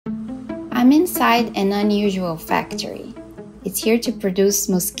I'm inside an unusual factory. It's here to produce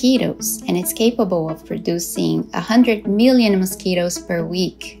mosquitoes, and it's capable of producing 100 million mosquitoes per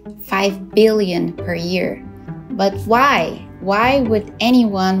week, 5 billion per year. But why? Why would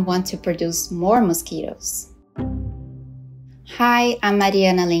anyone want to produce more mosquitoes? Hi, I'm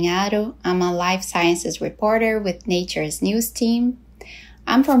Mariana Linharo. I'm a life sciences reporter with Nature's news team.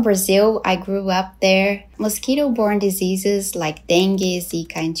 I'm from Brazil. I grew up there. Mosquito-borne diseases like dengue,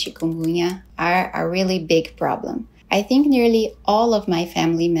 zika, and chikungunya are a really big problem. I think nearly all of my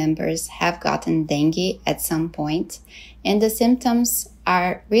family members have gotten dengue at some point, and the symptoms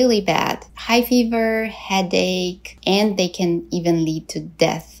are really bad. High fever, headache, and they can even lead to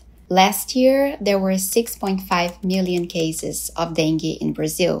death. Last year, there were 6.5 million cases of dengue in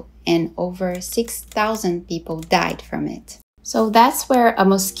Brazil, and over 6,000 people died from it. So that's where a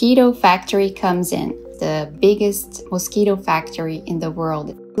mosquito factory comes in, the biggest mosquito factory in the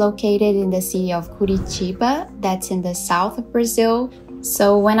world, located in the city of Curitiba, that's in the south of Brazil.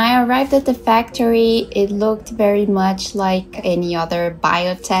 So when I arrived at the factory, it looked very much like any other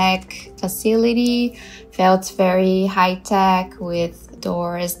biotech facility, felt very high-tech with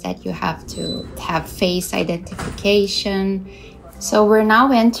doors that you have to have face identification. So we're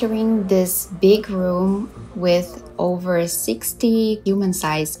now entering this big room with over 60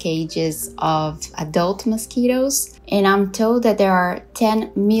 human-sized cages of adult mosquitoes, and I'm told that there are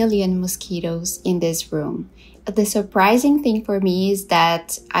 10 million mosquitoes in this room. The surprising thing for me is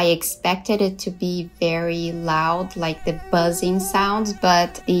that I expected it to be very loud, like the buzzing sounds,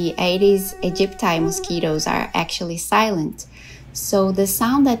 but the Aedes aegypti mosquitoes are actually silent. So the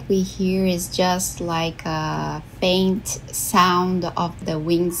sound that we hear is just like a faint sound of the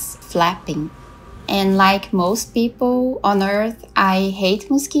wings flapping. And like most people on Earth, I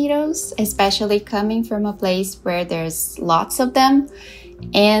hate mosquitoes, especially coming from a place where there's lots of them.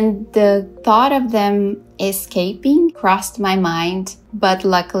 And the thought of them escaping crossed my mind, but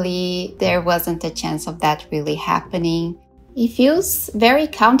luckily there wasn't a chance of that really happening. It feels very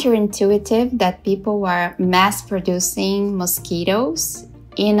counterintuitive that people are mass producing mosquitoes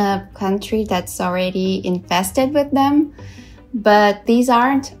in a country that's already infested with them. But these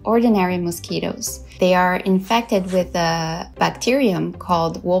aren't ordinary mosquitoes. They are infected with a bacterium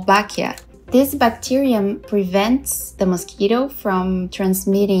called Wolbachia. This bacterium prevents the mosquito from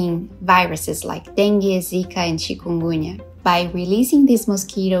transmitting viruses like dengue, zika, and chikungunya. By releasing these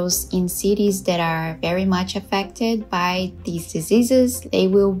mosquitoes in cities that are very much affected by these diseases, they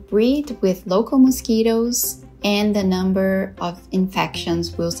will breed with local mosquitoes and the number of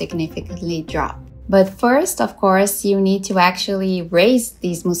infections will significantly drop. But first, of course, you need to actually raise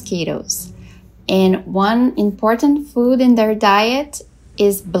these mosquitoes. And one important food in their diet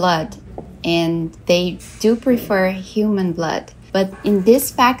is blood. And they do prefer human blood. But in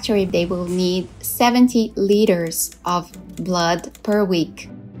this factory, they will need 70 liters of blood per week.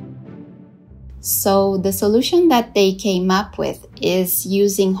 So the solution that they came up with is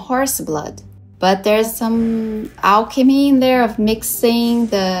using horse blood. But there's some alchemy in there of mixing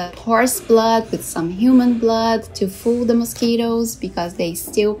the horse blood with some human blood to fool the mosquitoes because they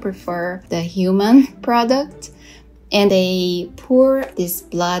still prefer the human product. And they pour this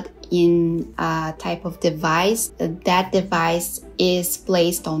blood in a type of device. That device is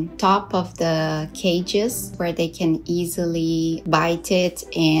placed on top of the cages where they can easily bite it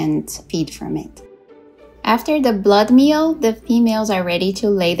and feed from it. After the blood meal, the females are ready to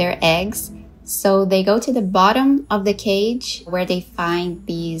lay their eggs. So they go to the bottom of the cage where they find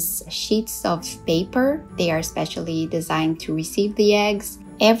these sheets of paper. They are specially designed to receive the eggs.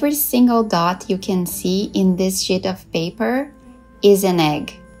 Every single dot you can see in this sheet of paper is an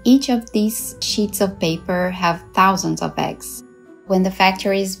egg. Each of these sheets of paper have thousands of eggs. When the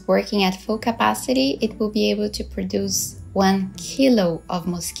factory is working at full capacity, it will be able to produce 1 kilo of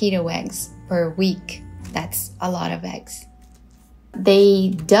mosquito eggs per week. That's a lot of eggs.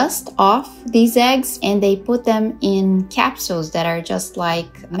 They dust off these eggs and they put them in capsules that are just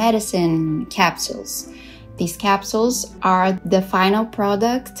like medicine capsules. These capsules are the final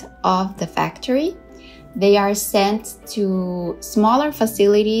product of the factory. They are sent to smaller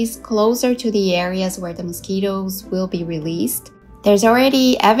facilities closer to the areas where the mosquitoes will be released. There's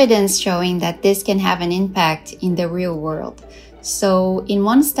already evidence showing that this can have an impact in the real world. So in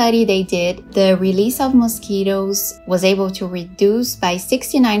one study they did, the release of mosquitoes was able to reduce by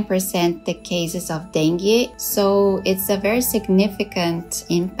 69% the cases of dengue. So it's a very significant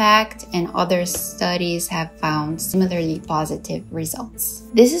impact, and other studies have found similarly positive results.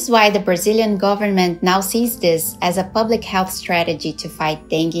 This is why the Brazilian government now sees this as a public health strategy to fight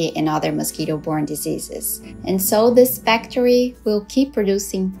dengue and other mosquito-borne diseases. And so this factory will keep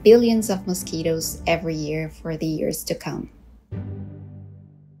producing billions of mosquitoes every year for the years to come.